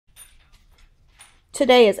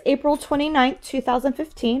Today is April 29th,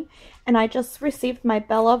 2015, and I just received my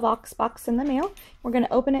Bella Vox box in the mail. We're going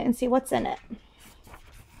to open it and see what's in it.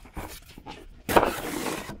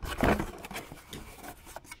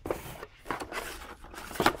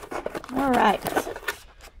 All right,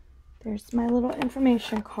 there's my little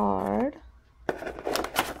information card,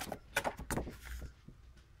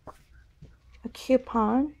 a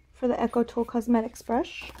coupon for the Echo Tool Cosmetics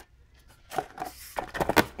brush,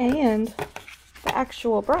 and the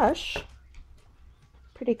actual brush.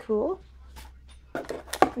 Pretty cool.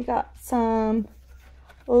 We got some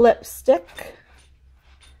lipstick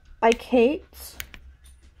by Kate.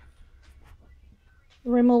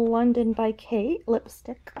 Rimmel London by Kate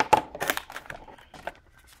lipstick.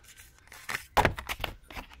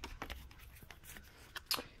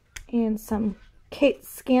 And some Kate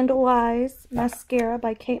Scandal Eyes mascara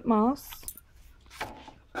by Kate Moss.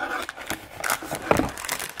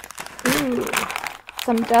 Ooh,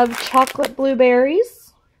 some Dove chocolate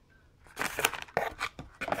blueberries.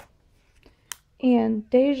 And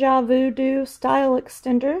Deja Voodoo style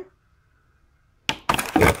extender.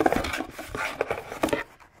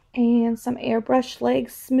 And some airbrush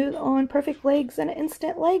legs, smooth on, perfect legs, and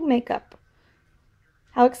instant leg makeup.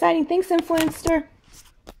 How exciting. Thanks, Influenster.